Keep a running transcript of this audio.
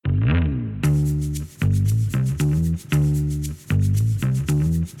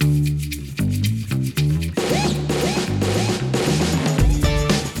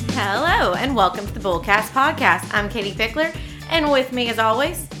welcome to the Bullcast Podcast. I'm Katie Pickler, and with me as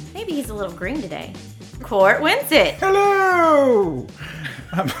always, maybe he's a little green today, Court Winsett. Hello!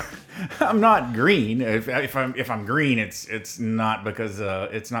 I'm not green. If I'm green, it's not because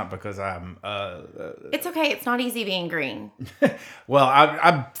I'm. It's okay. It's not easy being green. Well,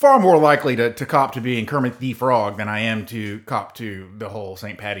 I'm far more likely to cop to being Kermit the Frog than I am to cop to the whole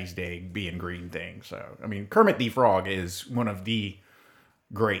St. Patty's Day being green thing. So, I mean, Kermit the Frog is one of the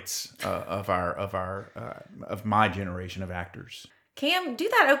greats of my generation of actors. Cam, do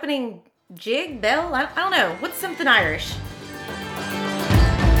that opening jig bell. I don't know. What's something Irish?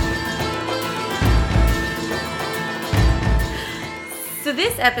 So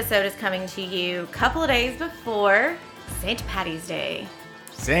this episode is coming to you a couple of days before St. Patty's Day.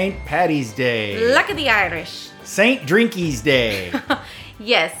 St. Patty's Day. Luck of the Irish. St. Drinkies Day.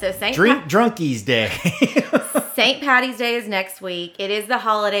 Yes, so Drunkies Day. St. Patty's Day is next week. It is the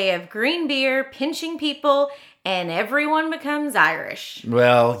holiday of green beer, pinching people, and everyone becomes Irish.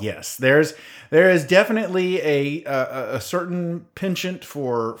 Well, yes, there is definitely a certain penchant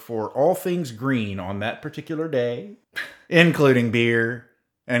for all things green on that particular day, including beer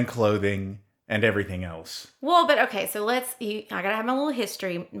and clothing and everything else. Well, but okay, so I gotta have my little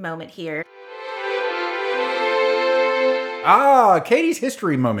history moment here. Katie's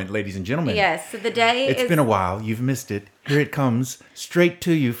history moment, ladies and gentlemen. Yes, so the day It's been a while. You've missed it. Here it comes, straight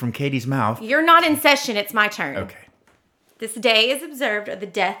to you from Katie's mouth. You're not in session. It's my turn. Okay. This day is observed of the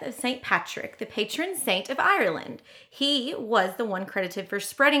death of St. Patrick, the patron saint of Ireland. He was the one credited for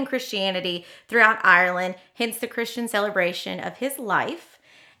spreading Christianity throughout Ireland, hence the Christian celebration of his life.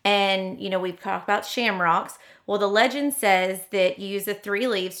 And, we've talked about shamrocks. Well, the legend says that you use the 3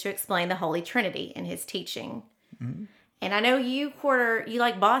 leaves to explain the Holy Trinity in his teaching. Mm-hmm. And I know you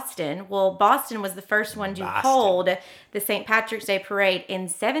like Boston. Well, Boston was the first one to hold the St. Patrick's Day Parade in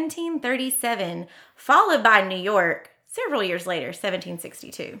 1737, followed by New York several years later,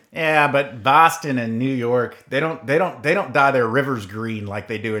 1762. Yeah, but Boston and New York, they don't dye their rivers green like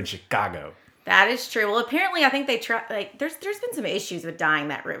they do in Chicago. That is true. Well, apparently, I think they try. There's been some issues with dyeing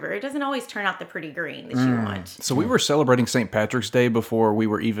that river. It doesn't always turn out the pretty green that you want. So we were celebrating St. Patrick's Day before we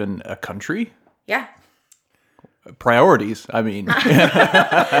were even a country? Yeah. Priorities, I mean.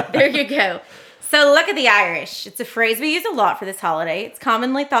 There you go. So, luck of the Irish. It's a phrase we use a lot for this holiday. It's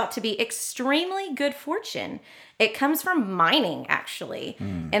commonly thought to be extremely good fortune. It comes from mining, actually.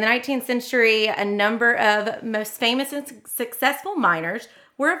 In the 19th century, a number of most famous and successful miners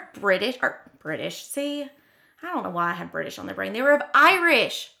were of British. See, I don't know why I had British on the brain. They were of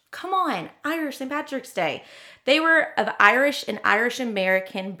Irish. Come on, Irish St. Patrick's Day. They were of Irish and Irish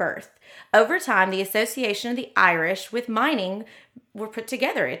American birth. Over time, the association of the Irish with mining were put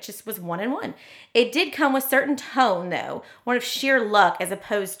together. It just was one and one. It did come with certain tone, though, one of sheer luck as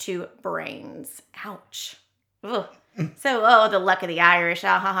opposed to brains. Ouch. Ugh. So, the luck of the Irish.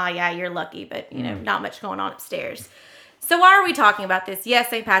 Yeah, you're lucky, but, not much going on upstairs. So why are we talking about this? Yes,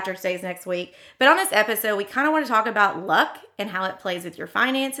 St. Patrick's Day is next week. But on this episode, we kind of want to talk about luck and how it plays with your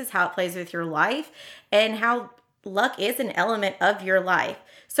finances, how it plays with your life, and how luck is an element of your life.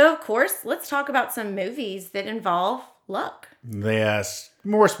 So, of course, let's talk about some movies that involve luck. Yes.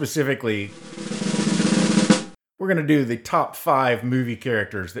 More specifically, we're going to do the top 5 movie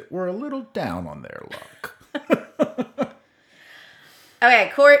characters that were a little down on their luck.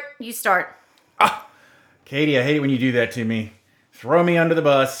 Okay, Court, you start. Katie, I hate it when you do that to me. Throw me under the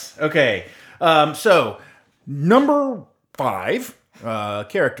bus. Okay. So, number 5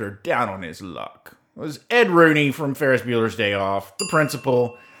 character down on his luck was Ed Rooney from Ferris Bueller's Day Off, the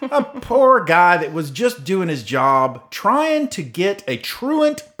principal. A poor guy that was just doing his job, trying to get a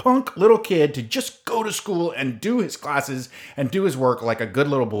truant punk little kid to just go to school and do his classes and do his work like a good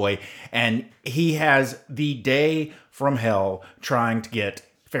little boy. And he has the day from hell trying to get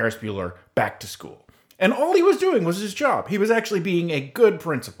Ferris Bueller back to school. And all he was doing was his job. He was actually being a good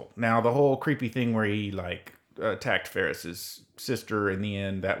principal. Now, the whole creepy thing where he attacked Ferris's sister in the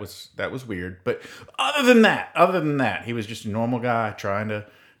end, that was weird. But other than that, he was just a normal guy trying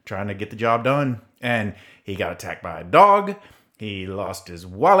to get the job done. And he got attacked by a dog. He lost his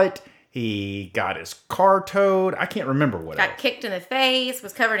wallet. He got his car towed. I can't remember what else. Got kicked in the face,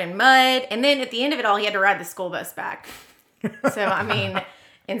 was covered in mud, and then at the end of it all, he had to ride the school bus back. So, I mean,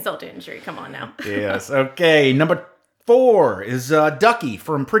 insult to injury. Come on now. Yes. Okay. Number 4 is Ducky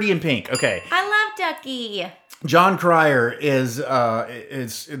from Pretty in Pink. Okay. I love Ducky. John Cryer is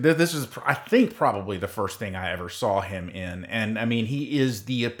this is I think probably the first thing I ever saw him in, and I mean he is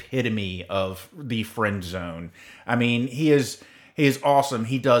the epitome of the friend zone. I mean he is He is awesome.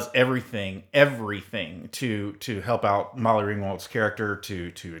 He does everything to help out Molly Ringwald's character,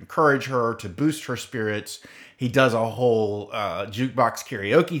 to encourage her, to boost her spirits. He does a whole jukebox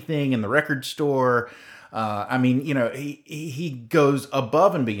karaoke thing in the record store. I mean, you know, he goes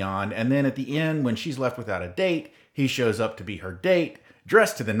above and beyond. And then at the end, when she's left without a date, he shows up to be her date,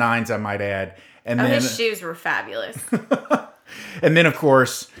 dressed to the nines, I might add. And then his shoes were fabulous. and then, of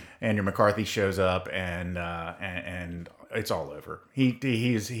course, Andrew McCarthy shows up, and it's all over. He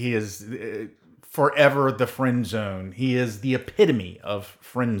is forever the friend zone. He is the epitome of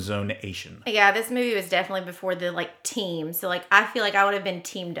friend zonation. Yeah, this movie was definitely before the like team. So like I feel like I would have been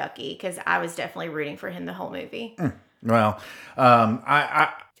Team Ducky because I was definitely rooting for him the whole movie. Well,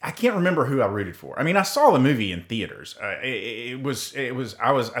 I can't remember who I rooted for. I mean, I saw the movie in theaters. I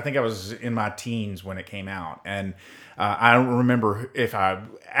think I was in my teens when it came out, and I don't remember if I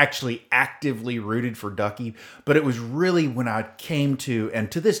actually actively rooted for Ducky, but it was really when I came to,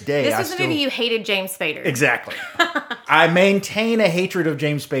 and to this day, This was the movie you hated James Spader. Exactly. I maintain a hatred of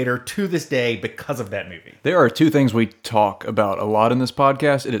James Spader to this day because of that movie. There are two things we talk about a lot in this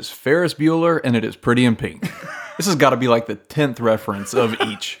podcast. It is Ferris Bueller and it is Pretty in Pink. This has got to be like the 10th reference of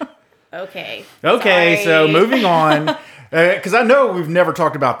each. Okay. Okay, Sorry. so moving on. Because I know we've never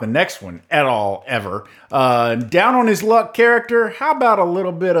talked about the next one at all, ever. Down on his luck character, how about a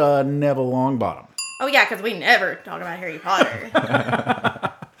little bit of Neville Longbottom? Oh yeah, because we never talk about Harry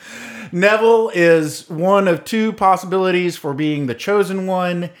Potter. Neville is one of two possibilities for being the chosen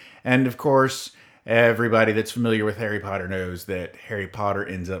one. And of course, everybody that's familiar with Harry Potter knows that Harry Potter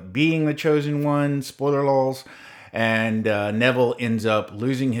ends up being the chosen one. Spoiler lols. And Neville ends up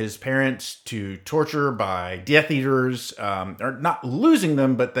losing his parents to torture by Death Eaters. Or not losing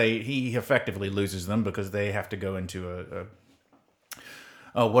them, but he effectively loses them because they have to go into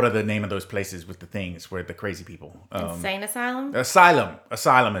what are the name of those places with the things where the crazy people? Insane Asylum?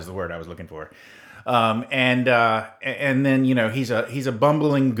 Asylum is the word I was looking for. And then, you know, he's a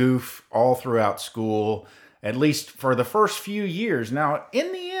bumbling goof all throughout school, at least for the first few years. Now,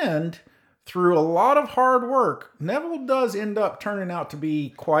 in the end, through a lot of hard work, Neville does end up turning out to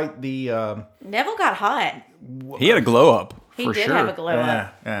be quite the... Neville got hot. He had a glow up. He for did sure. have a glow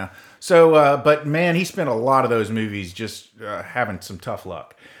up. Yeah. So, but man, he spent a lot of those movies just having some tough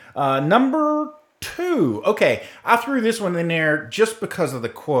luck. Number 2. Okay, I threw this one in there just because of the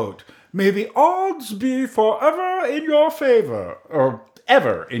quote. May the odds be forever in your favor. Or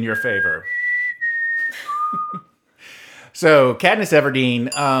ever in your favor. So, Katniss Everdeen...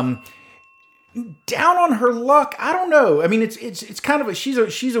 down on her luck, I don't know. I mean, it's kind of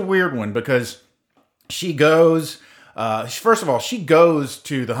she's a weird one because she goes. First of all, she goes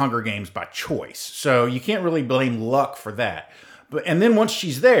to the Hunger Games by choice, so you can't really blame luck for that. And then once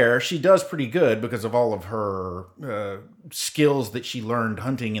she's there, she does pretty good because of all of her skills that she learned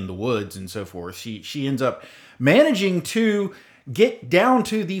hunting in the woods and so forth. She ends up managing to get down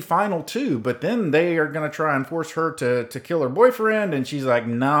to the final 2, but then they are going to try and force her to kill her boyfriend, and she's like,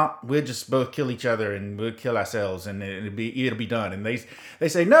 nah, we'll just both kill each other and we'll kill ourselves and it'll be done. And they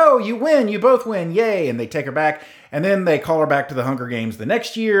say, no, you win, you both win, yay, and they take her back, and then they call her back to the Hunger Games the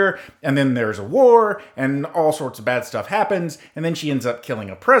next year, and then there's a war and all sorts of bad stuff happens, and then she ends up killing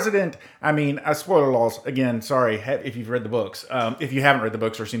a president. I mean, spoiler laws, again, sorry if you've read the books. If you haven't read the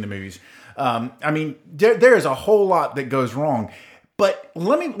books or seen the movies, I mean, there is a whole lot that goes wrong. But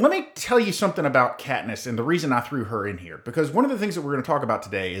let me tell you something about Katniss and the reason I threw her in here. Because one of the things that we're going to talk about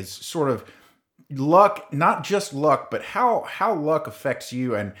today is sort of luck, not just luck, but how luck affects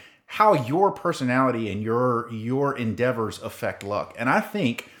you and how your personality and your endeavors affect luck. And I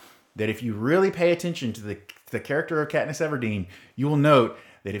think that if you really pay attention to the character of Katniss Everdeen, you will note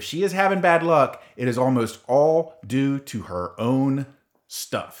that if she is having bad luck, it is almost all due to her own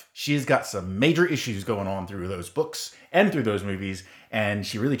stuff. She's got some major issues going on through those books and through those movies, and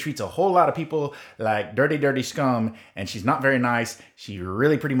she really treats a whole lot of people like dirty scum, and she's not very nice. She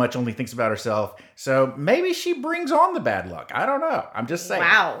really pretty much only thinks about herself. So maybe she brings on the bad luck. I don't know. I'm just saying.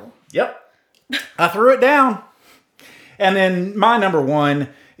 Wow. Yep. I threw it down. And then my number 1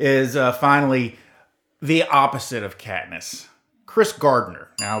 is finally the opposite of Katniss. Chris Gardner.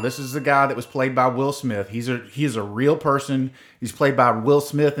 Now, this is the guy that was played by Will Smith. He's a real person. He's played by Will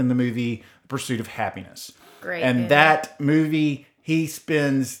Smith in the movie Pursuit of Happiness. Great. And movie. that movie, he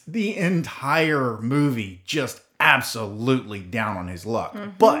spends the entire movie just absolutely down on his luck.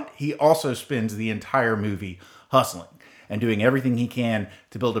 Mm-hmm. But he also spends the entire movie hustling and doing everything he can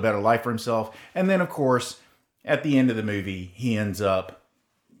to build a better life for himself. And then, of course, at the end of the movie, he ends up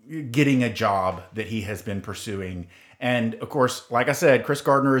getting a job that he has been pursuing. And of course, like I said, Chris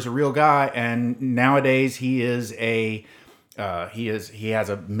Gardner is a real guy, and nowadays he is a He has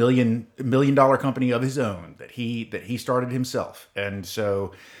a $1 million company of his own that he started himself, and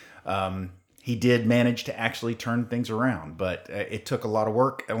so he did manage to actually turn things around. But it took a lot of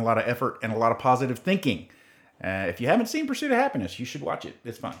work and a lot of effort and a lot of positive thinking. If you haven't seen Pursuit of Happiness, you should watch it.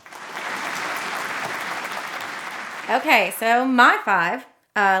 It's fun. Okay, so my 5.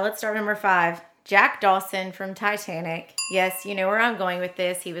 Let's start with number 5. Jack Dawson from Titanic. Yes, you know where I'm going with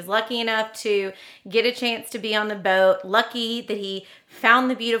this. He was lucky enough to get a chance to be on the boat. Lucky that he found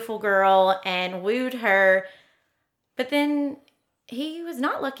the beautiful girl and wooed her. But then he was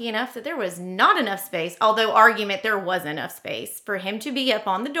not lucky enough that there was not enough space, although argument there was enough space for him to be up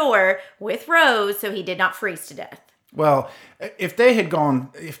on the door with Rose so he did not freeze to death. Well, if they had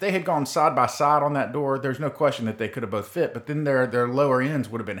gone side by side on that door, there's no question that they could have both fit. But then their lower ends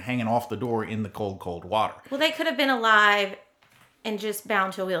would have been hanging off the door in the cold water. Well, they could have been alive and just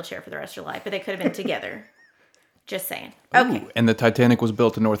bound to a wheelchair for the rest of their life, but they could have been together. Just saying. Okay. Ooh, and the Titanic was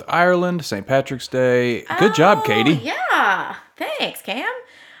built in North Ireland, St. Patrick's Day. Good job, Katie. Yeah. Thanks, Cam.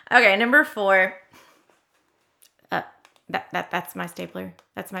 Okay, number 4. That's my stapler.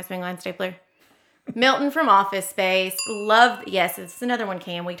 That's my swing line stapler. Milton from Office Space. Loved, yes, it's another one,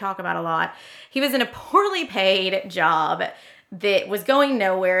 Cam, we talk about a lot. He was in a poorly paid job that was going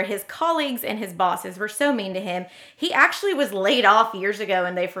nowhere. His colleagues and his bosses were so mean to him. He actually was laid off years ago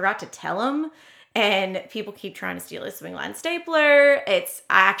and they forgot to tell him. And people keep trying to steal his swing line stapler. I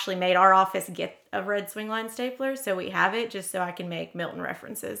actually made our office get a red swing line stapler, so we have it just so I can make Milton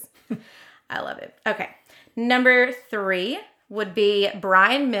references. I love it. Okay. Number 3 would be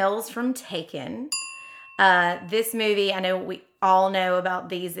Brian Mills from Taken. This movie, I know we all know about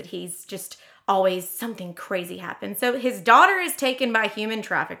these, that he's just always something crazy happens. So his daughter is taken by human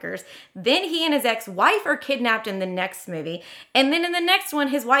traffickers. Then he and his ex-wife are kidnapped in the next movie. And then in the next one,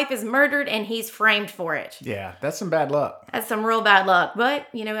 his wife is murdered and he's framed for it. Yeah, that's some bad luck. That's some real bad luck. But,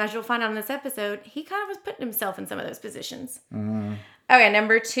 as you'll find out in this episode, he kind of was putting himself in some of those positions. Mm. Okay,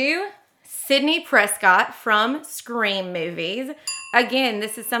 number 2, Sidney Prescott from Scream movies. Again,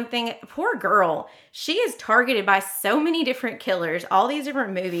 this is something, poor girl. She is targeted by so many different killers, all these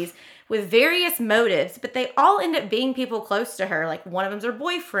different movies with various motives, but they all end up being people close to her. Like one of them's her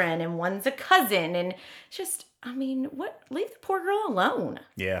boyfriend and one's a cousin. And just, leave the poor girl alone.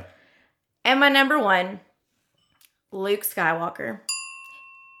 Yeah. And my number 1, Luke Skywalker.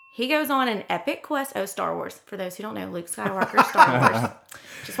 He goes on an epic quest. Oh, Star Wars. For those who don't know, Luke Skywalker, Star Wars.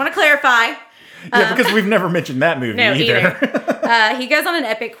 Just want to clarify. Yeah, because we've never mentioned that movie either. He goes on an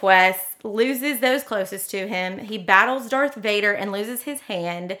epic quest, loses those closest to him. He battles Darth Vader and loses his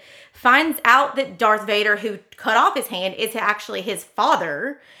hand. Finds out that Darth Vader, who cut off his hand, is actually his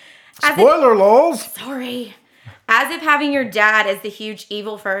father. Spoiler, lols. Sorry. As if having your dad as the huge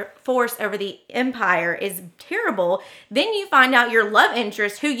evil force over the Empire is terrible, then you find out your love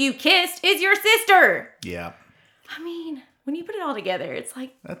interest, who you kissed, is your sister. Yeah. When you put it all together, it's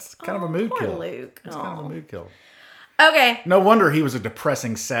like... That's kind of a mood kill. Luke. That's kind of a mood kill. Okay. No wonder he was a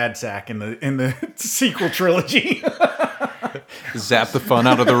depressing sad sack in the sequel trilogy. Zap the fun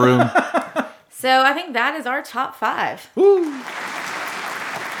out of the room. So I think that is our top 5. Woo.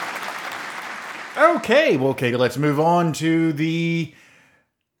 Okay, well, Katie, let's move on to the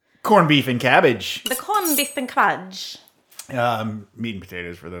corned beef and cabbage. The corned beef and cabbage. Meat and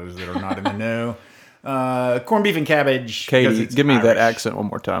potatoes for those that are not in the know. Corned beef and cabbage. Katie, give me Irish. that accent one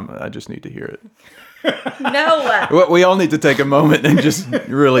more time. I just need to hear it. No. We all need to take a moment and just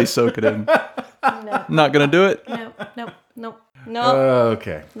really soak it in. No. Not gonna do it? No.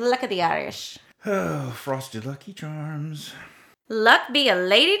 Okay. Luck of the Irish. Oh, frosted Lucky Charms. Luck be a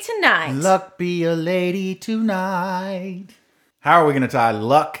lady tonight. Luck be a lady tonight. How are we going to tie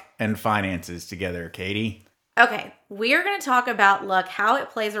luck and finances together, Katie? Okay, we are going to talk about luck, how it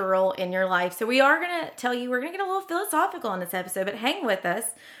plays a role in your life. So we are going to tell you, we're going to get a little philosophical in this episode, but hang with us.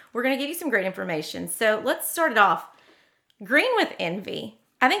 We're going to give you some great information. So let's start it off. Green with envy.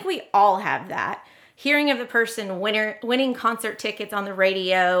 I think we all have that. Hearing of the person winning concert tickets on the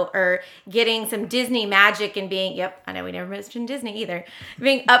radio or getting some Disney magic and being, yep, I know we never mentioned Disney either,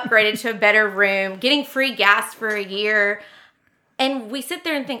 being upgraded to a better room, getting free gas for a year. And we sit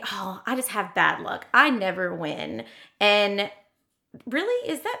there and think, oh, I just have bad luck. I never win. And really,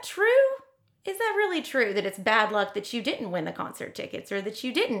 is that true? Is that really true that it's bad luck that you didn't win the concert tickets or that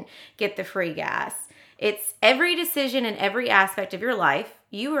you didn't get the free gas? It's every decision in every aspect of your life,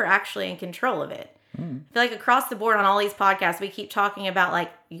 you are actually in control of it. I feel like across the board on all these podcasts, we keep talking about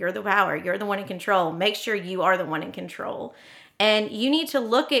like, you're the power, you're the one in control. Make sure you are the one in control. And you need to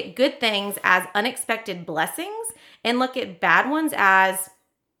look at good things as unexpected blessings and look at bad ones as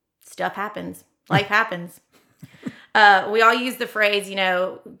stuff happens. Life happens. We all use the phrase,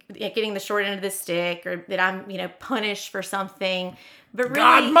 getting the short end of the stick, or that I'm, punished for something. But really,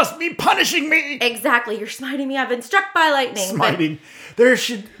 God must be punishing me. Exactly. You're smiting me. I've been struck by lightning. Smiting. There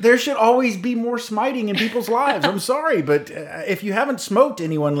should always be more smiting in people's lives. I'm sorry, but if you haven't smoked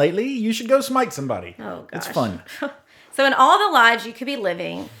anyone lately, you should go smite somebody. Oh, gosh. It's fun. So in all the lives you could be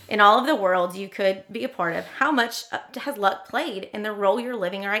living, in all of the worlds you could be a part of, how much has luck played in the role you're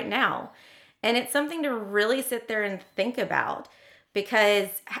living right now? And it's something to really sit there and think about, because,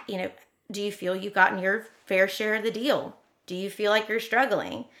 do you feel you've gotten your fair share of the deal? Do you feel like you're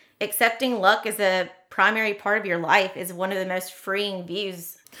struggling? Accepting luck as a primary part of your life is one of the most freeing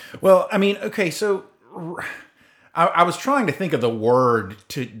views. Well, I mean, okay, so I was trying to think of the word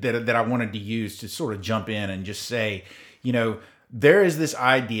that I wanted to use to sort of jump in and just say, there is this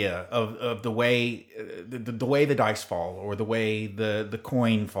idea of the way the dice fall, or the way the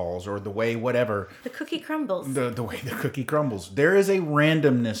coin falls, or the way whatever. The cookie crumbles. The way the cookie crumbles. There is a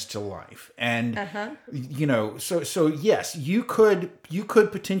randomness to life. And, so yes, you could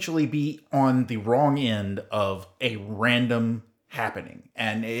potentially be on the wrong end of a random happening.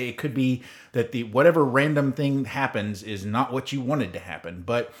 And it could be that whatever random thing happens is not what you wanted to happen.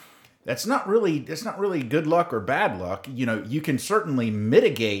 But that's not really good luck or bad luck. You can certainly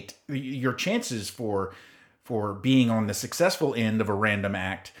mitigate your chances for being on the successful end of a random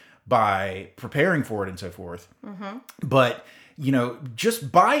act by preparing for it and so forth. Mm-hmm. But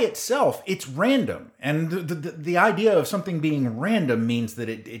just by itself, it's random, and the idea of something being random means that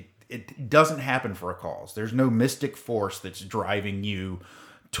it doesn't happen for a cause. There's no mystic force that's driving you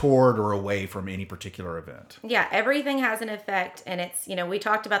toward or away from any particular event. Yeah, everything has an effect. And it's, we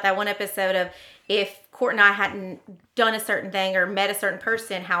talked about that one episode of if Court and I hadn't done a certain thing or met a certain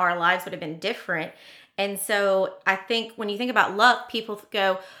person, how our lives would have been different. And so I think when you think about luck, people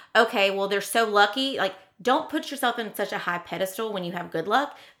go, okay, well, they're so lucky. Like, don't put yourself in such a high pedestal when you have good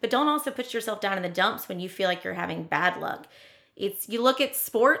luck, but don't also put yourself down in the dumps when you feel like you're having bad luck. You look at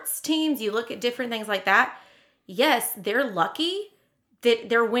sports teams, you look at different things like that. Yes, they're lucky that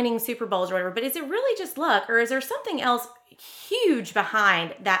they're winning Super Bowls or whatever, but is it really just luck, or is there something else huge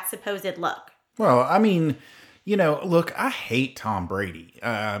behind that supposed luck? Well, I mean, look, I hate Tom Brady.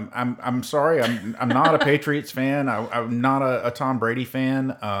 I'm sorry, I'm not a Patriots fan. I'm not a Tom Brady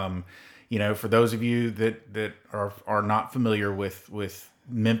fan. For those of you that are not familiar with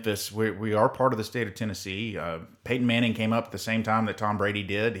Memphis, we are part of the state of Tennessee. Peyton Manning came up at the same time that Tom Brady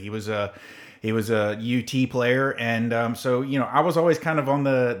did. He was a UT player, and so I was always kind of on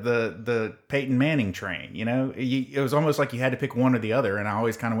the Peyton Manning train. It was almost like you had to pick one or the other, and I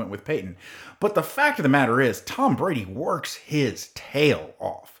always kind of went with Peyton. But the fact of the matter is, Tom Brady works his tail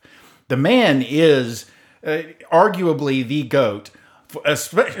off. The man is arguably the GOAT,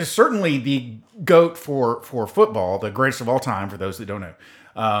 certainly the GOAT for football, the greatest of all time for those that don't know.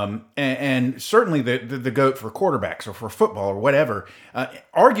 And certainly the GOAT for quarterbacks or for football or whatever,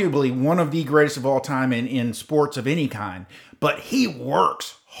 arguably one of the greatest of all time in sports of any kind, but he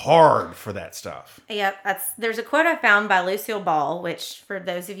works hard for that stuff. Yep. There's a quote I found by Lucille Ball, which for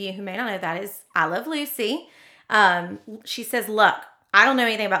those of you who may not know, that is I Love Lucy. She says, luck. I don't know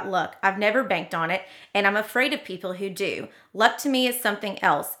anything about luck. I've never banked on it, and I'm afraid of people who do. Luck to me is something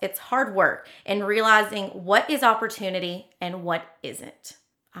else. It's hard work and realizing what is opportunity and what isn't.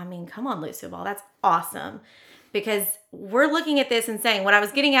 I mean, come on, Lucille Ball. That's awesome. Because we're looking at this and saying, what I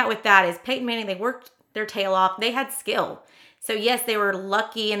was getting at with that is Peyton Manning, they worked their tail off. They had skill. So yes, they were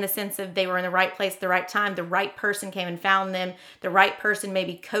lucky in the sense of they were in the right place at the right time. The right person came and found them. The right person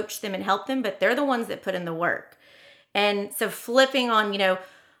maybe coached them and helped them, but they're the ones that put in the work. And so flipping on,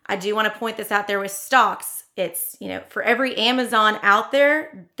 I do want to point this out there with stocks. It's, for every Amazon out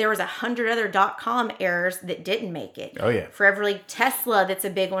there, there was 100 other .com errors that didn't make it. Oh, yeah. For every Tesla that's a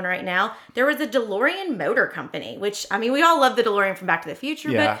big one right now, there was a DeLorean Motor Company, which, I mean, we all love the DeLorean from Back to the Future.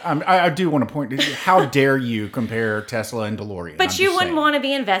 Yeah, but I do want to point, how dare you compare Tesla and DeLorean? But you wouldn't want to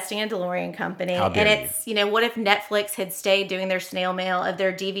be investing in a DeLorean company. How dare and it's, what if Netflix had stayed doing their snail mail of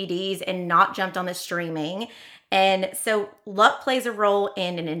their DVDs and not jumped on the streaming? And so luck plays a role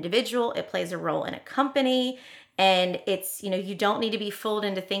in an individual. It plays a role in a company. And it's, you don't need to be fooled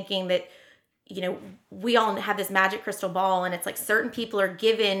into thinking that, we all have this magic crystal ball. And it's like certain people are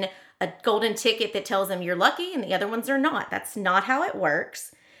given a golden ticket that tells them you're lucky and the other ones are not. That's not how it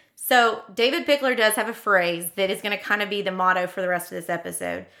works. So David Pickler does have a phrase that is going to kind of be the motto for the rest of this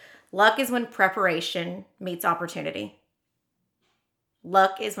episode. Luck is when preparation meets opportunity.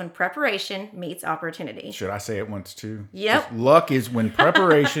 Luck is when preparation meets opportunity. Should I say it once too? Yep. Luck is when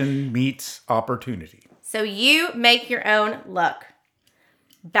preparation meets opportunity. So you make your own luck.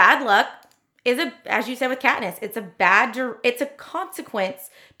 Bad luck as you said with Katniss, it's a consequence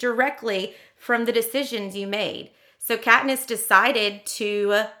directly from the decisions you made. So Katniss decided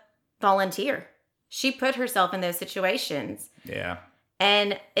to volunteer. She put herself in those situations. Yeah.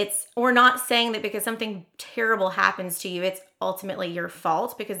 And we're not saying that because something terrible happens to you, it's ultimately your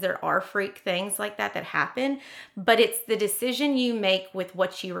fault, because there are freak things like that happen. But it's the decision you make with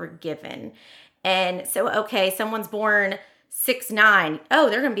what you were given. And so, okay, someone's born 6'9". Oh,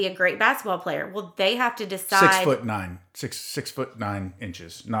 they're going to be a great basketball player. Well, they have to decide. 6'9",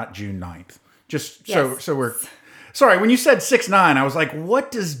 6'9" not June 9th. Just Yes. so we're. Sorry, when you said 6'9", I was like,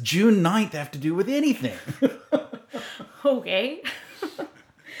 what does June 9th have to do with anything? Okay.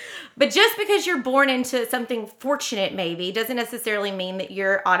 But just because you're born into something fortunate maybe doesn't necessarily mean that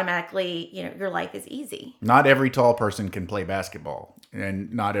you're automatically, your life is easy. Not every tall person can play basketball,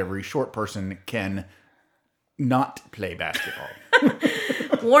 and not every short person can not play basketball.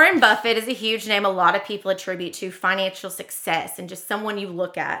 Warren Buffett is a huge name a lot of people attribute to financial success and just someone you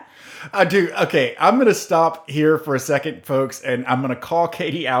look at. I do. Okay, I'm going to stop here for a second, folks, and I'm going to call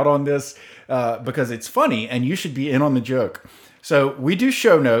Katie out on this because it's funny, and you should be in on the joke. So we do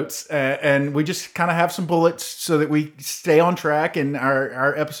show notes, and we just kind of have some bullets so that we stay on track and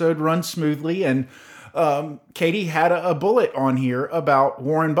our episode runs smoothly. And Katie had a bullet on here about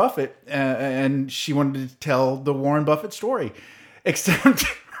Warren Buffett, and she wanted to tell the Warren Buffett story. Except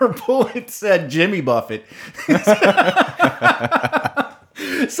her bullet said Jimmy Buffett.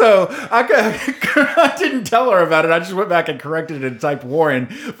 So I didn't tell her about it. I just went back and corrected it and typed Warren.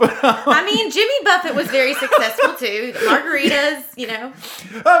 But I mean, Jimmy Buffett was very successful too. Margaritas,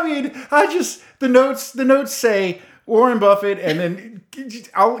 I mean, the notes say Warren Buffett, and then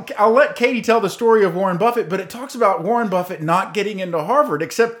I'll let Katie tell the story of Warren Buffett, but it talks about Warren Buffett not getting into Harvard,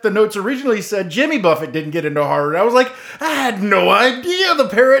 except the notes originally said Jimmy Buffett didn't get into Harvard. I was like, I had no idea the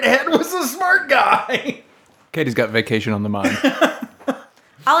parrot head was a smart guy. Katie's got vacation on the mind.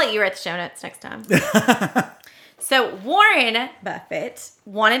 I'll let you write the show notes next time. So Warren Buffett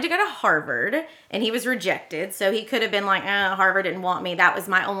wanted to go to Harvard, and he was rejected. So he could have been like, Harvard didn't want me. That was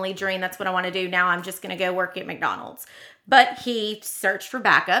my only dream. That's what I want to do. Now I'm just going to go work at McDonald's. But he searched for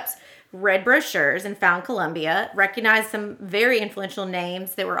backups, read brochures, and found Columbia, recognized some very influential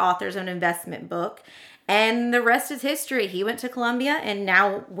names that were authors of an investment book. And the rest is history. He went to Columbia, and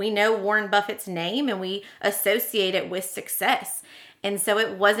now we know Warren Buffett's name, and we associate it with success. And so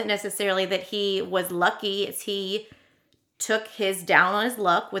it wasn't necessarily that he was lucky, as he took his down on his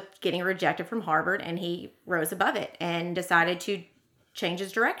luck with getting rejected from Harvard, and he rose above it and decided to change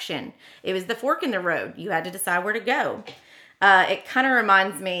his direction. It was the fork in the road. You had to decide where to go. It kind of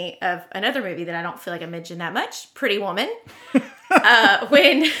reminds me of another movie that I don't feel like I mentioned that much, Pretty Woman.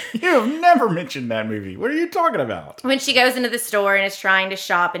 When You've never mentioned that movie. What are you talking about? When she goes into the store and is trying to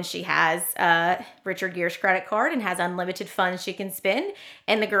shop, and she has Richard Gere's credit card and has unlimited funds she can spend,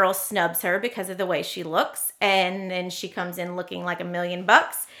 and the girl snubs her because of the way she looks, and then she comes in looking like $1 million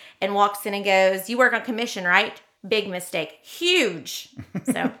and walks in and goes, "You work on commission, right?" Big mistake. Huge.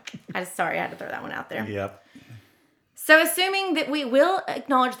 So I had to throw that one out there. Yep. So assuming that we will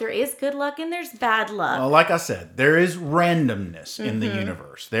acknowledge there is good luck and there's bad luck. Well, like I said, there is randomness in the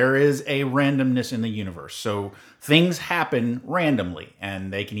universe. There is a randomness in the universe. So things happen randomly,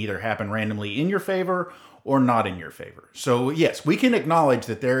 and they can either happen randomly in your favor or not in your favor. So yes, we can acknowledge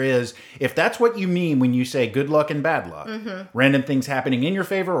that there is, if that's what you mean when you say good luck and bad luck, random things happening in your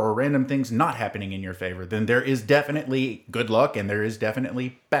favor or random things not happening in your favor, then there is definitely good luck and there is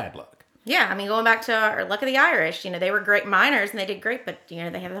definitely bad luck. Yeah, I mean, going back to our luck of the Irish, they were great miners and they did great, but, they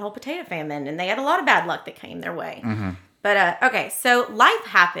had the whole potato famine and they had a lot of bad luck that came their way. But, okay, so life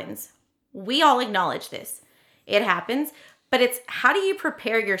happens. We all acknowledge this. It happens, but it's how do you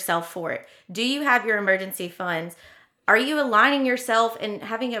prepare yourself for it? Do you have your emergency funds? Are you aligning yourself and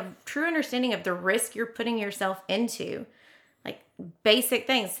having a true understanding of the risk you're putting yourself into? Like basic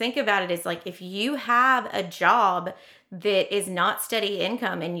things. Think about it as like if you have a job that is not steady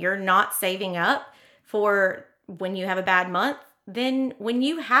income and you're not saving up for when you have a bad month, then when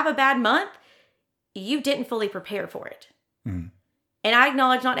you have a bad month, you didn't fully prepare for it. And I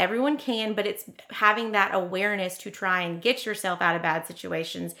acknowledge not everyone can, but it's having that awareness to try and get yourself out of bad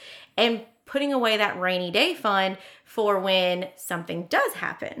situations and putting away that rainy day fund for when something does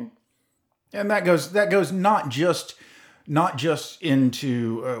happen. And that goes not just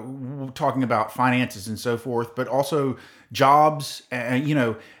into talking about finances and so forth, but also jobs. And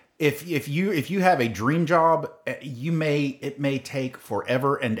if you have a dream job, it may take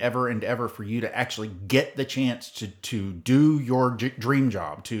forever and ever and ever for you to actually get the chance to do your dream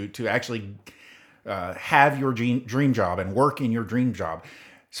job, to actually have your dream job and work in your dream job.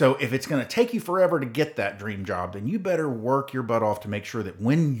 So if it's going to take you forever to get that dream job, then you better work your butt off to make sure that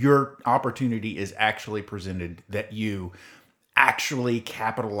when your opportunity is actually presented, that you actually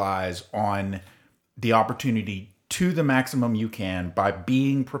capitalize on the opportunity to the maximum you can by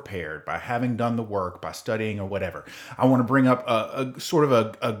being prepared, by having done the work, by studying or whatever. I want to bring up a sort of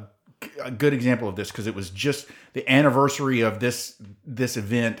a good example of this because it was just the anniversary of this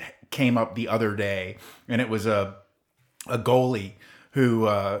event came up the other day, and it was a goalie who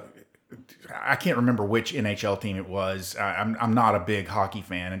I can't remember which NHL team it was. I'm not a big hockey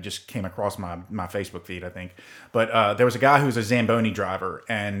fan. It just came across my Facebook feed, I think. But there was a guy who was a Zamboni driver,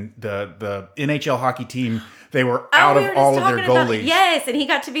 and the NHL hockey team, they were out of all of their goalies. Yes, and he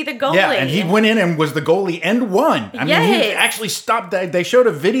got to be the goalie. Yeah, and he went in and was the goalie and won. I mean, he actually stopped. They showed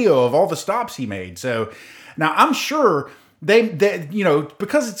a video of all the stops he made. So now I'm sure they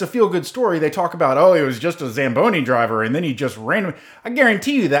because it's a feel-good story, they talk about, oh, he was just a Zamboni driver, and then he just ran. I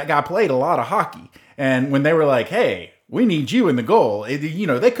guarantee you that guy played a lot of hockey. And when they were like, hey, we need you in the goal,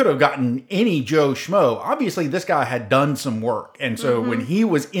 they could have gotten any Joe Schmo. Obviously, this guy had done some work. And so when he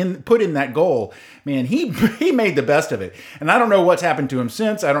was put in that goal, man, he made the best of it. And I don't know what's happened to him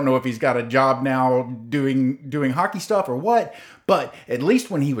since. I don't know if he's got a job now doing hockey stuff or what. But at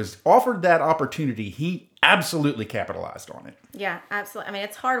least when he was offered that opportunity, he absolutely capitalized on it. Yeah, absolutely. I mean,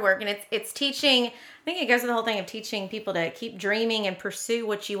 it's hard work, and it's teaching. I think it goes to the whole thing of teaching people to keep dreaming and pursue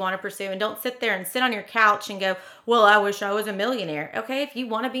what you want to pursue, and don't sit there and sit on your couch and go, well, I wish I was a millionaire. Okay, if you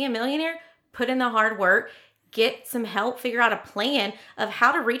want to be a millionaire, put in the hard work, get some help, figure out a plan of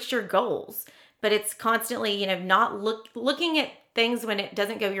how to reach your goals. But it's constantly, not looking at things when it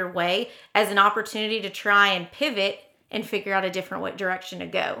doesn't go your way as an opportunity to try and pivot and figure out a different direction to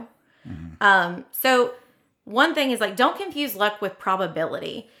go. So one thing is don't confuse luck with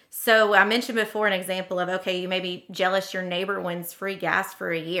probability. So I mentioned before an example of, okay, you may be jealous your neighbor wins free gas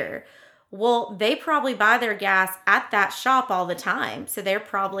for a year. Well, they probably buy their gas at that shop all the time. So they're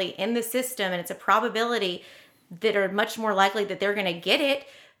probably in the system, and it's a probability that are much more likely that they're going to get it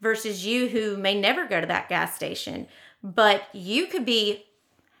versus you who may never go to that gas station. But you could be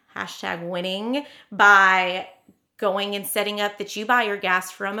 #winning by going and setting up that you buy your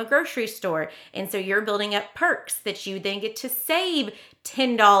gas from a grocery store. And so you're building up perks that you then get to save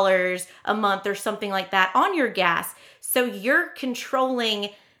 $10 a month or something like that on your gas. So you're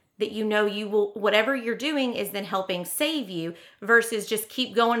controlling that you will, whatever you're doing is then helping save you versus just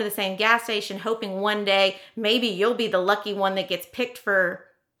keep going to the same gas station hoping one day maybe you'll be the lucky one that gets picked for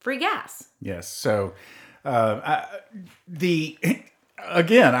free gas. Yes. So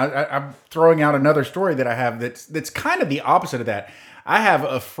Again, I'm throwing out another story that I have that's kind of the opposite of that. I have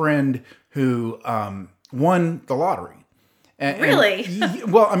a friend who won the lottery. Really?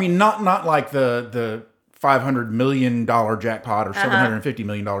 Well, I mean, not like the $500 million jackpot or $750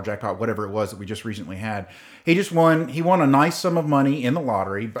 million jackpot, whatever it was that we just recently had. He just won. He won a nice sum of money in the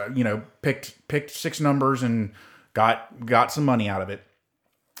lottery, but picked 6 numbers and got some money out of it.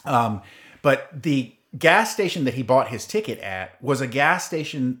 But the gas station that he bought his ticket at was a gas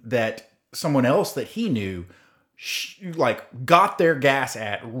station that someone else that he knew got their gas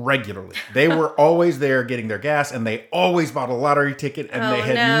at regularly. They were always there getting their gas, and they always bought a lottery ticket, and they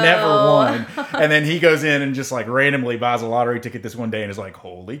had never won. And then he goes in and just randomly buys a lottery ticket this one day and is like,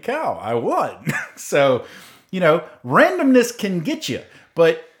 holy cow, I won. So, randomness can get you.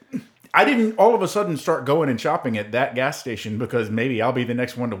 But I didn't all of a sudden start going and shopping at that gas station because maybe I'll be the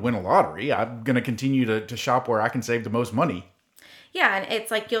next one to win a lottery. I'm going to continue to shop where I can save the most money. Yeah, and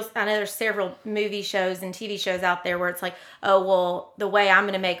it's I know there's several movie shows and TV shows out there where it's oh, well, the way I'm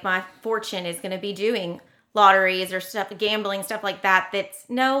going to make my fortune is going to be doing lotteries or stuff, gambling, stuff like that.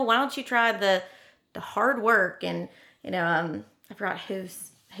 No, why don't you try the hard work? And, I forgot who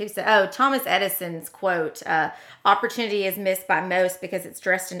said, Thomas Edison's quote, opportunity is missed by most because it's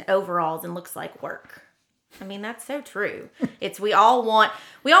dressed in overalls and looks like work. I mean, that's so true. We all want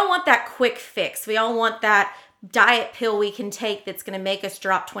that quick fix. We all want that diet pill we can take that's going to make us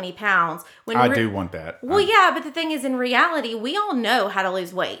drop 20 pounds. I do want that. Well, yeah, but the thing is, in reality, we all know how to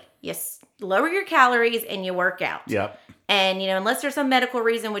lose weight. You lower your calories and you work out. Yep. And, unless there's some medical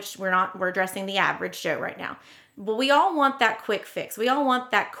reason, which we're addressing the average Joe right now. But we all want that quick fix. We all want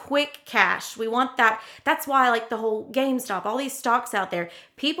that quick cash. We want that. That's why the whole GameStop, all these stocks out there,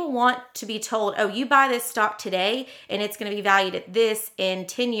 people want to be told, oh, you buy this stock today and it's going to be valued at this in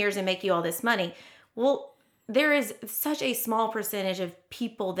 10 years and make you all this money. Well, there is such a small percentage of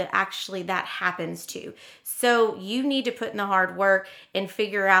people that actually that happens to. So you need to put in the hard work and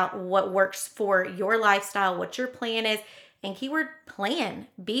figure out what works for your lifestyle, what your plan is, and keyword plan,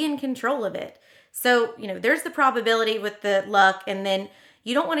 be in control of it. So, there's the probability with the luck, and then,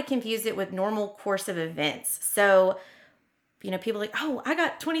 you don't want to confuse it with normal course of events. So, people are like, oh, I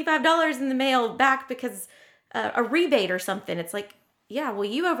got $25 in the mail back because a rebate or something. It's like, yeah, well,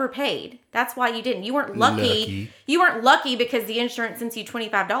 you overpaid. That's why you didn't. You weren't lucky. You weren't lucky because the insurance sends you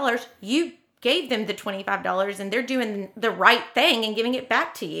 $25. You gave them the $25 and they're doing the right thing and giving it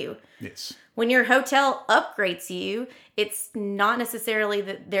back to you. Yes. When your hotel upgrades you, it's not necessarily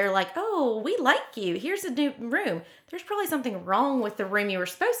that they're like, oh, we like you. Here's a new room. There's probably something wrong with the room you were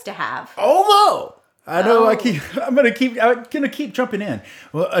supposed to have. Although I know I'm gonna keep jumping in.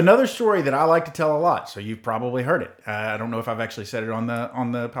 Well, another story that I like to tell a lot. So you've probably heard it. I don't know if I've actually said it on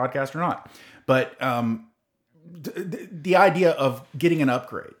the podcast or not. But the idea of getting an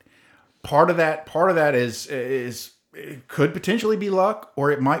upgrade. Part of that is it could potentially be luck, or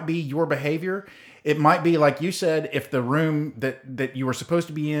it might be your behavior. It might be, like you said, if the room that you were supposed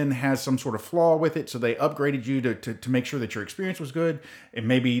to be in has some sort of flaw with it, so they upgraded you to make sure that your experience was good. It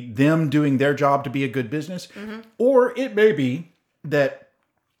may be them doing their job to be a good business. Mm-hmm. Or it may be that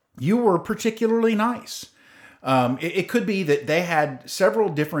you were particularly nice. It could be that they had several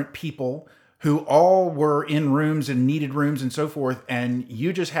different people who all were in rooms and needed rooms and so forth, and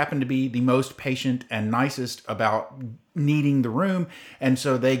you just happened to be the most patient and nicest about needing the room, and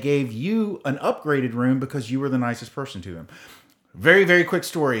so they gave you an upgraded room because you were the nicest person to them. Very, very quick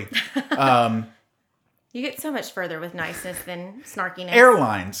story. You get so much further with niceness than snarkiness.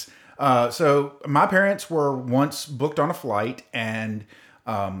 Airlines. So my parents were once booked on a flight, and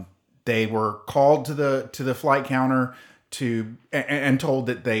they were called to the flight counter and told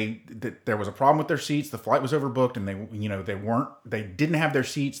that there was a problem with their seats. The flight was overbooked, and they didn't have their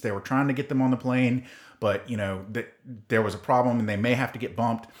seats. They were trying to get them on the plane, but there was a problem, and they may have to get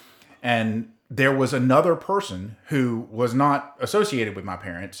bumped. And there was another person who was not associated with my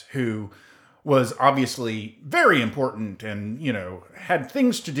parents, who was obviously very important and had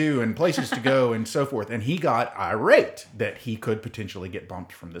things to do and places to go and so forth. And he got irate that he could potentially get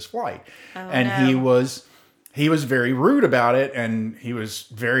bumped from this flight, He was very rude about it, and he was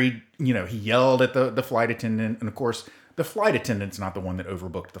very, he yelled at the flight attendant. And of course, the flight attendant's not the one that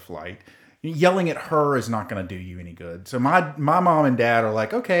overbooked the flight. Yelling at her is not going to do you any good. So my mom and dad are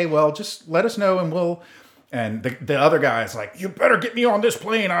like, okay, well, just let us know and we'll... And the other guy is like, you better get me on this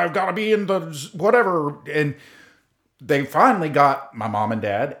plane. I've got to be in the whatever. And they finally got my mom and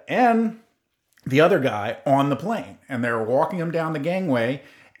dad and the other guy on the plane. And they were walking them down the gangway.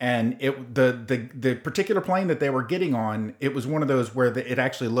 And the particular plane that they were getting on, it was one of those where it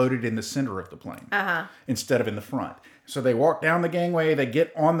actually loaded in the center of the plane instead of in the front. So they walk down the gangway, they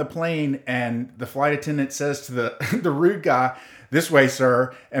get on the plane, and the flight attendant says to the rude guy, "This way,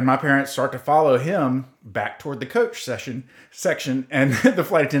 sir." And my parents start to follow him back toward the coach section. And the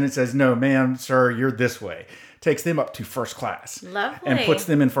flight attendant says, "No, ma'am, sir, you're this way." Takes them up to first class. Lovely. And puts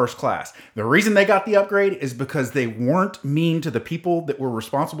them in first class. The reason they got the upgrade is because they weren't mean to the people that were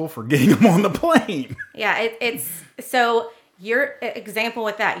responsible for getting them on the plane. Yeah, it's so your example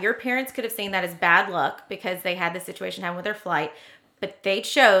with that, your parents could have seen that as bad luck because they had the situation happen with their flight, but they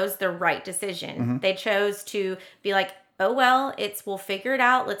chose the right decision. Mm-hmm. They chose to be like, oh, well, we'll figure it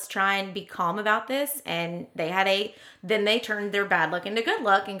out. Let's try and be calm about this. And then they turned their bad luck into good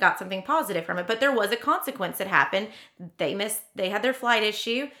luck and got something positive from it. But there was a consequence that happened. They had their flight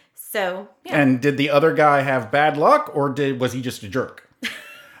issue. So, yeah. And did the other guy have bad luck, or was he just a jerk?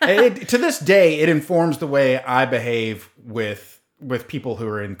 To this day, it informs the way I behave with people who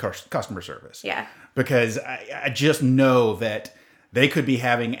are in customer service. Yeah. Because I just know that they could be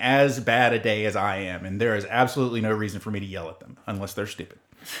having as bad a day as I am, and there is absolutely no reason for me to yell at them unless they're stupid.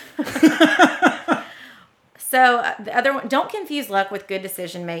 So the other one, don't confuse luck with good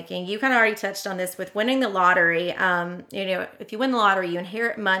decision making. You kind of already touched on this with winning the lottery. If you win the lottery, you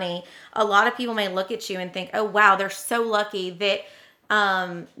inherit money. A lot of people may look at you and think, "Oh, wow, they're so lucky that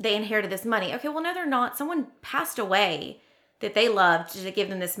they inherited this money." Okay, well, no, they're not. Someone passed away that they loved to give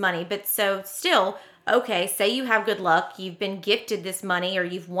them this money. But so still, okay, say you have good luck, you've been gifted this money or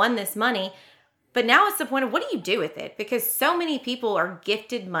you've won this money, but now it's the point of what do you do with it? Because so many people are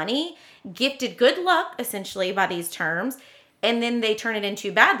gifted money, gifted good luck, essentially, by these terms, and then they turn it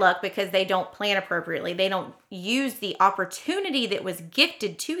into bad luck because they don't plan appropriately. They don't use the opportunity that was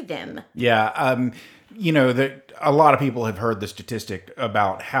gifted to them. Yeah, a lot of people have heard the statistic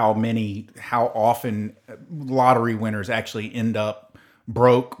about how often lottery winners actually end up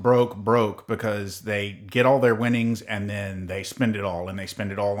broke because they get all their winnings and then they spend it all, and they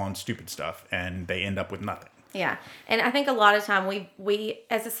spend it all on stupid stuff, and they end up with nothing. Yeah. And I think a lot of time we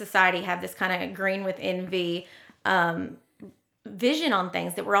as a society have this kind of green with envy vision on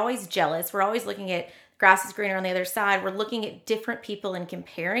things, that we're always jealous. We're always looking at grass is greener on the other side. We're looking at different people and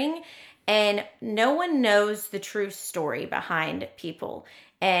comparing, and no one knows the true story behind people.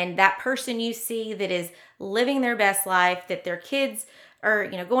 And that person you see that is living their best life, that their kids are,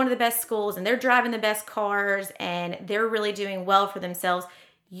 going to the best schools and they're driving the best cars and they're really doing well for themselves.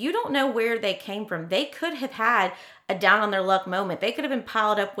 You don't know where they came from. They could have had a down on their luck moment. They could have been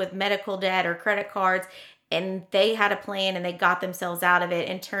piled up with medical debt or credit cards, and they had a plan and they got themselves out of it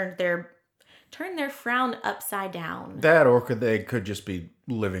and turned their frown upside down. That, or they could just be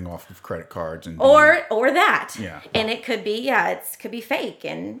living off of credit cards and or that. Yeah. And it could be, it could be fake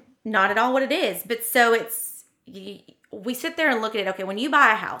and not at all what it is. But so we sit there and look at it. Okay, when you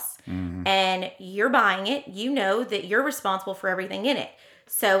buy a house and you're buying it, you know that you're responsible for everything in it.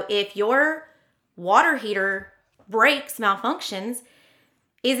 So if your water heater breaks, malfunctions,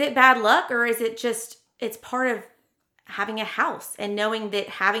 is it bad luck, or is it just, it's part of having a house and knowing that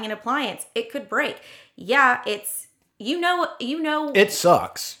having an appliance, it could break? Yeah, it's, it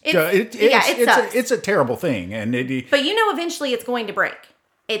sucks. It sucks. It's a terrible thing, but eventually it's going to break.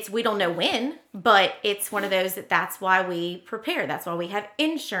 We don't know when, but it's one of those that's why we prepare. That's why we have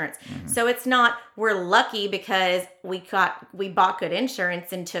insurance. So it's not we're lucky because we bought good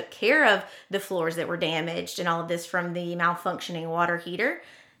insurance and took care of the floors that were damaged and all of this from the malfunctioning water heater.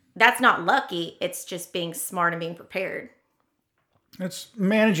 That's not lucky. It's just being smart and being prepared. It's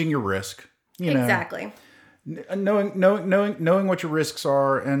managing your risk. Exactly. Knowing what your risks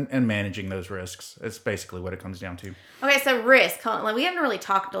are and managing those risks. It's basically what it comes down to. Okay, so risk. We haven't really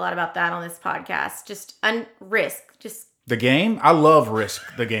talked a lot about that on this podcast. Just risk. Just the game. I love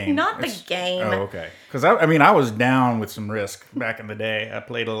Risk, the game. Not the game. Oh, okay. Because I was down with some Risk back in the day. I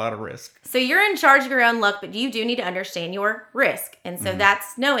played a lot of Risk. So you're in charge of your own luck, but you do need to understand your risk. And so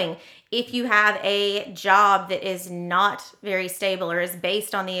that's knowing if you have a job that is not very stable or is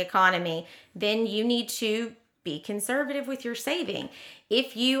based on the economy, then you need to be conservative with your saving.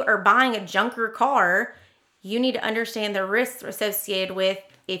 If you are buying a junker car, you need to understand the risks associated with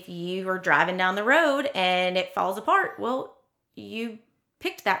if you are driving down the road and it falls apart. Well, you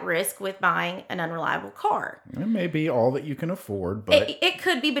picked that risk with buying an unreliable car. It may be all that you can afford, but it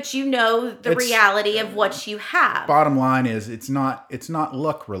could be, but the reality of what you have. Bottom line is it's not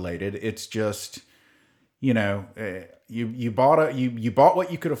luck related. It's just, you bought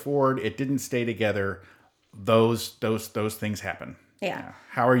what you could afford. It didn't stay together. Those things happen. Yeah.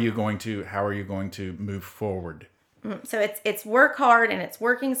 How are you going to move forward? So it's work hard and it's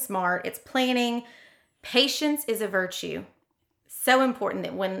working smart. It's planning. Patience is a virtue. So important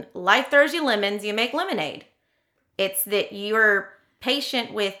that when life throws you lemons, you make lemonade. It's that you're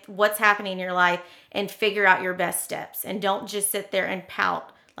patient with what's happening in your life and figure out your best steps. And don't just sit there and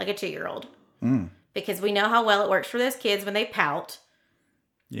pout like a 2-year-old. Because we know how well it works for those kids when they pout.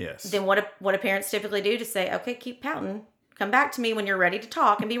 Yes. Then what do parents typically do to say, okay, keep pouting. Come back to me when you're ready to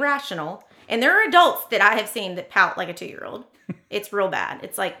talk and be rational. And there are adults that I have seen that pout like a 2-year-old. It's real bad.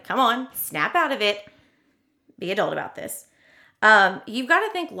 It's like, come on, snap out of it. Be adult about this. You've got to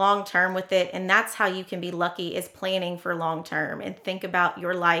think long term with it. And that's how you can be lucky, is planning for long term and think about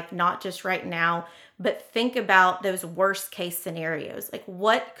your life, not just right now, but think about those worst case scenarios. Like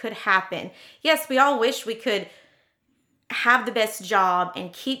what could happen? Yes, we all wish we could have the best job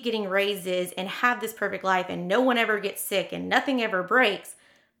and keep getting raises and have this perfect life and no one ever gets sick and nothing ever breaks.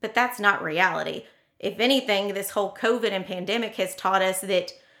 But that's not reality. If anything, this whole COVID and pandemic has taught us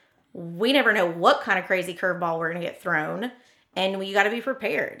that we never know what kind of crazy curveball we're going to get thrown. And we got to be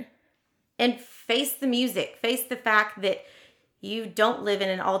prepared and face the music, face the fact that you don't live in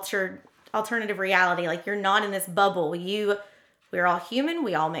an alternative reality. Like you're not in this bubble. We're all human.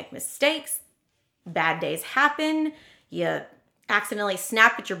 We all make mistakes. Bad days happen. You accidentally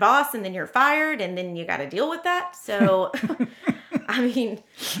snap at your boss and then you're fired and then you got to deal with that. So,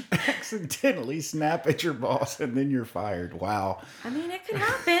 accidentally snap at your boss and then you're fired. Wow. It could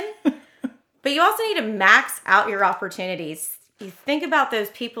happen. But you also need to max out your opportunities. You think about those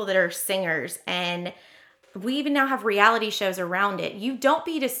people that are singers, and we even now have reality shows around it. You're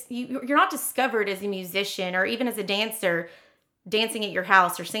not discovered as a musician or even as a dancer dancing at your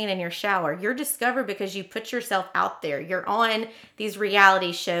house or singing in your shower. You're discovered because you put yourself out there. You're on these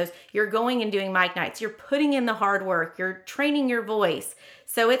reality shows. You're going and doing mic nights. You're putting in the hard work. You're training your voice.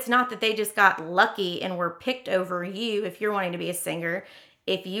 So it's not that they just got lucky and were picked over you if you're wanting to be a singer.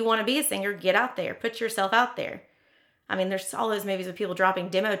 If you want to be a singer, get out there. Put yourself out there. There's all those movies with people dropping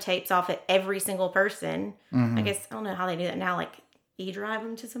demo tapes off at every single person. I guess, I don't know how they do that now, like e-drive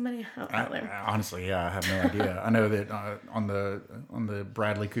them to somebody. Honestly, yeah, I have no idea. I know that on the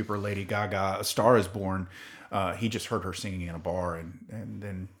Bradley Cooper Lady Gaga A Star Is Born, he just heard her singing in a bar and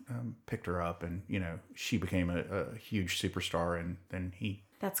then picked her up, and she became a huge superstar, and then he.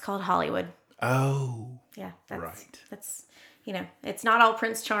 That's called Hollywood. Oh. Yeah, Right. That's it's not all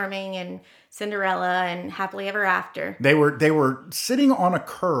Prince Charming and Cinderella and happily ever after. They were sitting on a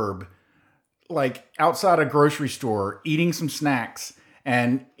curb, like outside a grocery store, eating some snacks,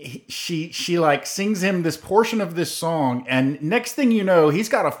 and she like sings him this portion of this song, and next thing you know, he's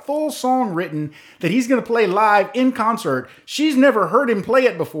got a full song written that he's going to play live in concert. She's never heard him play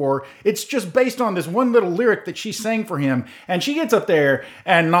it before. It's just based on this one little lyric that she sang for him, and she gets up there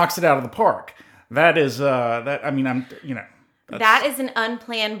and knocks it out of the park. That is that. I mean, That is an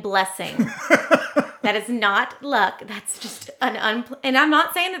unplanned blessing. That is not luck. That's just an and I'm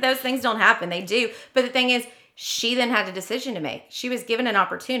not saying that those things don't happen. They do. But the thing is, she then had a decision to make. She was given an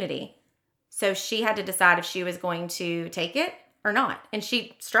opportunity. So she had to decide if she was going to take it or not. And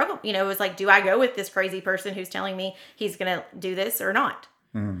she struggled. It was like, do I go with this crazy person who's telling me he's going to do this or not?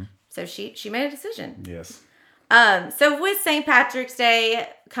 Mm. So she made a decision. Yes. So with St. Patrick's Day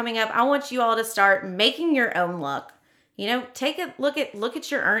coming up, I want you all to start making your own luck. Take a look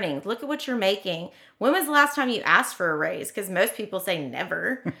at your earnings. Look at what you're making. When was the last time you asked for a raise? Because most people say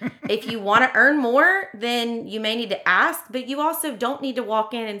never. If you want to earn more, then you may need to ask, but you also don't need to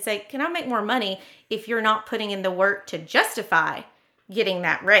walk in and say, can I make more money, if you're not putting in the work to justify getting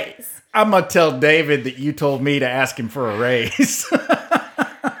that raise. I'm going to tell David that you told me to ask him for a raise.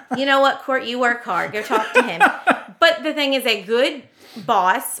 You know what, Court? You work hard. Go talk to him. But the thing is, a good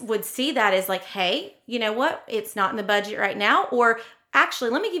boss would see that as like, hey, you know what? It's not in the budget right now. Or actually,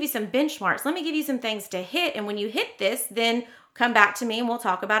 let me give you some benchmarks. Let me give you some things to hit. And when you hit this, then come back to me and we'll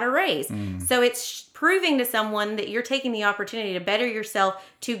talk about a raise. So it's proving to someone that you're taking the opportunity to better yourself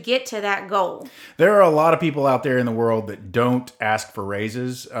to get to that goal. There are a lot of people out there in the world that don't ask for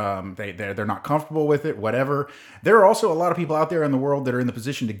raises. They're not comfortable with it, whatever. There are also a lot of people out there in the world that are in the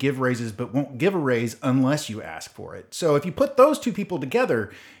position to give raises, but won't give a raise unless you ask for it. So if you put those two people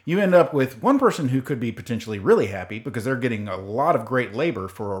together, you end up with one person who could be potentially really happy because they're getting a lot of great labor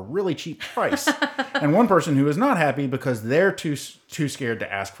for a really cheap price. And one person who is not happy because they're too scared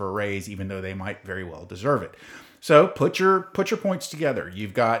to ask for a raise, even though they might very well deserve it. So put your points together.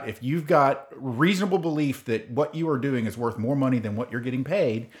 If you've got reasonable belief that what you are doing is worth more money than what you're getting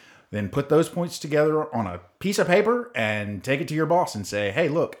paid, then put those points together on a piece of paper and take it to your boss and say, hey,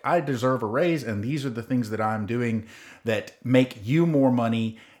 look, I deserve a raise, and these are the things that I'm doing that make you more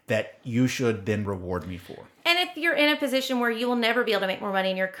money that you should then reward me for. And if you're in a position where you will never be able to make more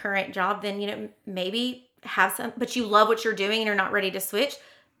money in your current job, then, maybe have some, but you love what you're doing and you're not ready to switch,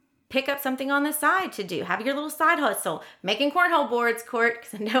 pick up something on the side to do. Have your little side hustle. Making cornhole boards, Court,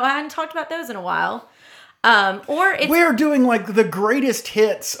 because I know I hadn't talked about those in a while. We're doing like the greatest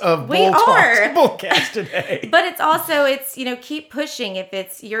hits of Bullcast today. But it's also, keep pushing.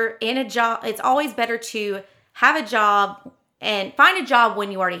 If you're in a job, it's always better to have a job and find a job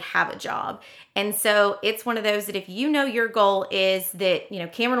when you already have a job. And so it's one of those that if your goal is that,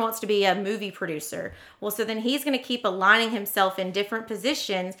 Cameron wants to be a movie producer. Well, so then he's going to keep aligning himself in different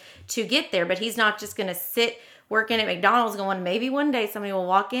positions to get there. But he's not just going to sit working at McDonald's going, maybe one day somebody will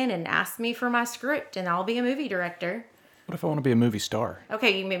walk in and ask me for my script and I'll be a movie director. What if I want to be a movie star?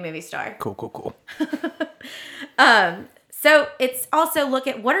 Okay, you can be a movie star. Cool. So it's also look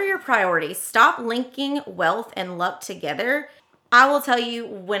at what are your priorities. Stop linking wealth and luck together. I will tell you,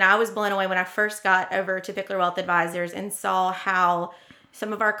 when I was blown away when I first got over to Pickler Wealth Advisors and saw how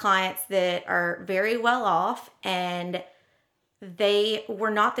some of our clients that are very well off and they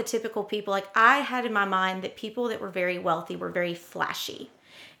were not the typical people. Like I had in my mind that people that were very wealthy were very flashy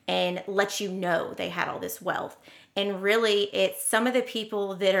and let you know they had all this wealth. And really, it's some of the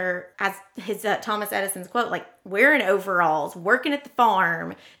people that are, as his Thomas Edison's quote, like wearing overalls, working at the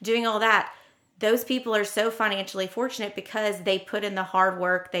farm, doing all that. Those people are so financially fortunate because they put in the hard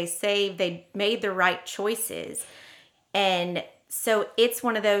work, they saved, they made the right choices. And so it's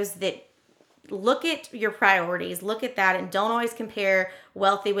one of those that look at your priorities, look at that, and don't always compare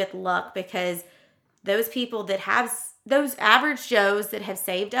wealthy with luck, because those people that have, those average Joes that have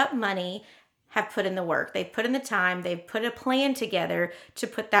saved up money have put in the work. They've put in the time. They've put a plan together to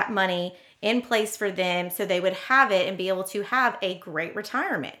put that money in place for them so they would have it and be able to have a great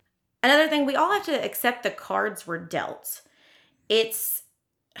retirement. Another thing, we all have to accept the cards we're dealt.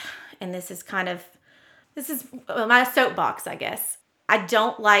 And this is my soapbox, I guess. I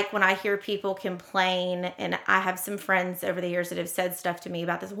don't like when I hear people complain, and I have some friends over the years that have said stuff to me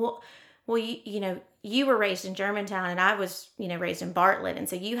about this. Well, you were raised in Germantown and I was, raised in Bartlett. And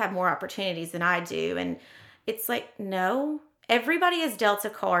so you have more opportunities than I do. And it's like, no, everybody is dealt a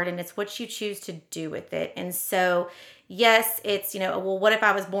card, and it's what you choose to do with it. And so, yes, it's, well, what if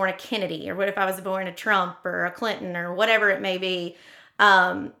I was born a Kennedy, or what if I was born a Trump or a Clinton, or whatever it may be,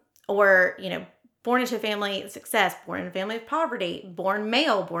 or, born into a family of success, born in a family of poverty, born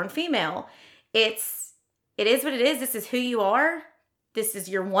male, born female. It is what it is. This is who you are. This is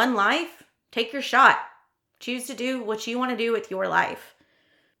your one life. Take your shot. Choose to do what you want to do with your life.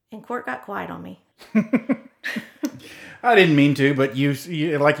 And Court got quiet on me. I didn't mean to, but you,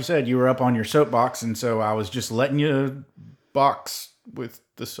 like you said, you were up on your soapbox, and so I was just letting you box with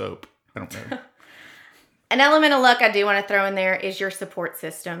the soap. I don't know. An element of luck I do want to throw in there is your support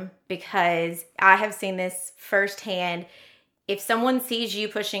system, because I have seen this firsthand. If someone sees you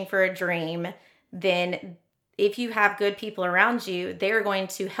pushing for a dream, then if you have good people around you, they're going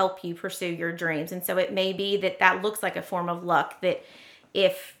to help you pursue your dreams. And so it may be that looks like a form of luck, that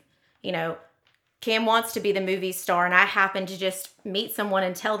if, Cam wants to be the movie star, and I happen to just meet someone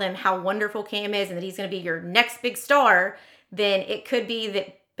and tell them how wonderful Cam is and that he's going to be your next big star, then it could be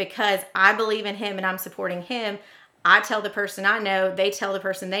that because I believe in him and I'm supporting him, I tell the person I know, they tell the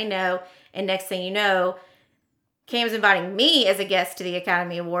person they know, and next thing you know, Cam's inviting me as a guest to the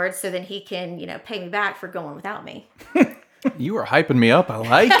Academy Awards so then he can, pay me back for going without me. You are hyping me up. I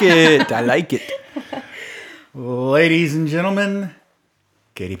like it. I like it. Ladies and gentlemen,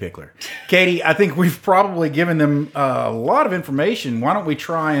 Katie Pickler. Katie, I think we've probably given them a lot of information. Why don't we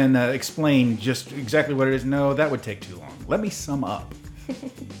try and explain just exactly what it is? No, that would take too long. Let me sum up.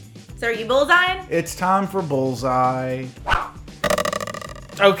 So are you bullseyeing? It's time for Bullseye.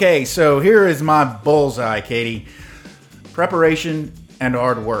 Okay, so here is my bullseye, Katie. Preparation and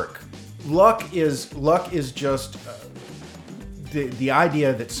hard work. Luck is just the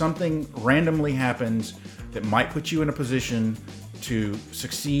idea that something randomly happens that might put you in a position to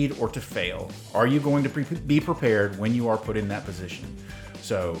succeed or to fail. Are you going to be prepared when you are put in that position?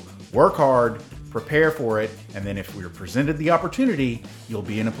 So work hard, prepare for it, and then if we're presented the opportunity, you'll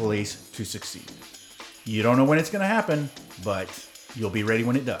be in a place to succeed. You don't know when it's going to happen, but you'll be ready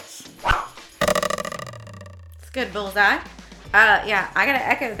when it does. It's good, bullseye. Yeah, I gotta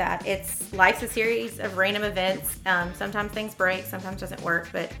echo that. Life's a series of random events. Sometimes things break, sometimes it doesn't work,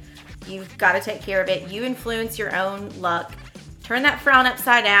 but you've got to take care of it. You influence your own luck. Turn that frown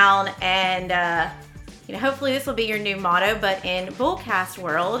upside down, and hopefully this will be your new motto. But in Bullcast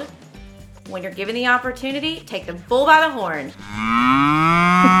world, when you're given the opportunity, take the bull by the horn.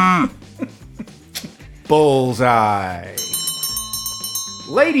 Bullseye.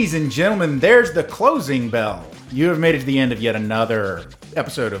 Ladies and gentlemen, there's the closing bell. You have made it to the end of yet another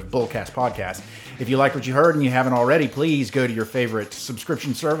episode of Bullcast Podcast. If you like what you heard and you haven't already, please go to your favorite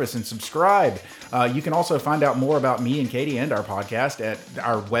subscription service and subscribe. You can also find out more about me and Katie and our podcast at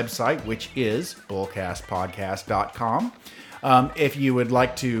our website, which is bullcastpodcast.com. If you would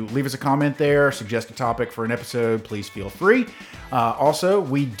like to leave us a comment there, suggest a topic for an episode, please feel free. Also,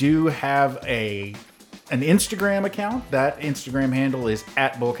 we do have an Instagram account. That Instagram handle is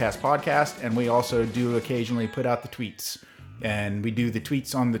 @BullcastPodcast, and we also do occasionally put out the tweets. And we do the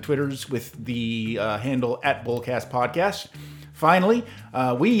tweets on the Twitters with the handle @BullcastPodcast. Finally,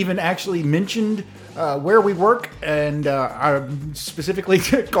 we even actually mentioned where we work, and I specifically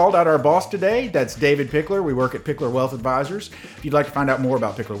called out our boss today. That's David Pickler. We work at Pickler Wealth Advisors. If you'd like to find out more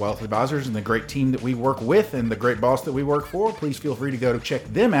about Pickler Wealth Advisors and the great team that we work with and the great boss that we work for, please feel free to go to check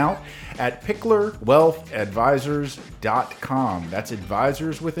them out at picklerwealthadvisors.com. That's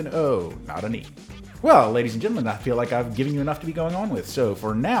advisors with an O, not an E. Well, ladies and gentlemen, I feel like I've given you enough to be going on with. So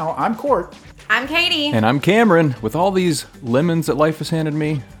for now, I'm Court. I'm Katie. And I'm Cameron. With all these lemons that life has handed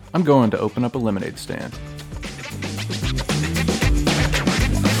me, I'm going to open up a lemonade stand.